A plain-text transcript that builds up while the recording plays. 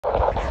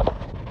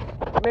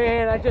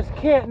Man, I just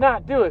can't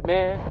not do it,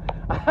 man.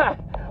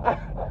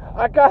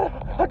 I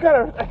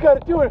gotta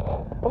do it.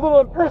 A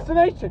little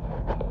impersonation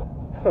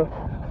of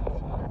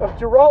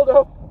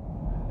Geraldo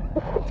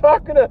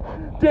talking to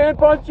Dan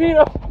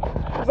Bongino.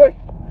 It's like,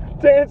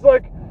 Dan's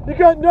like, you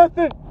got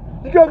nothing.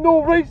 You got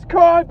no race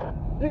card.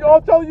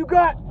 That's all you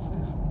got.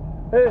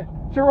 And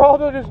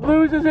Geraldo just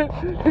loses it.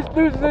 He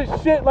loses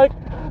his shit like,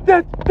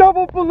 that's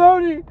double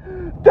baloney.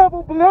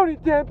 Double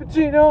baloney, Dan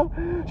Bongino.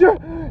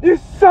 You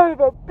son of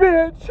a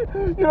bitch.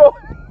 You know,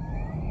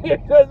 he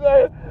says,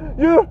 I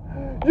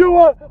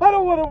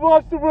don't want to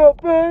watch the world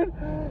burn.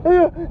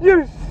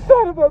 You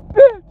son of a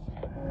bitch.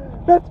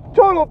 That's a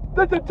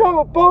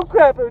total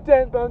bullcrapper,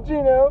 Dan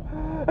Bongino.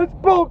 That's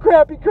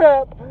bullcrappy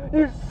crap.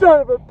 You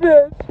son of a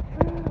bitch.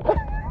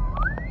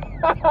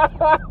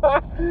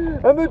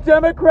 And the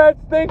Democrats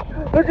think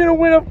they're gonna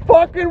win a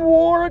fucking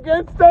war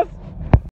against us?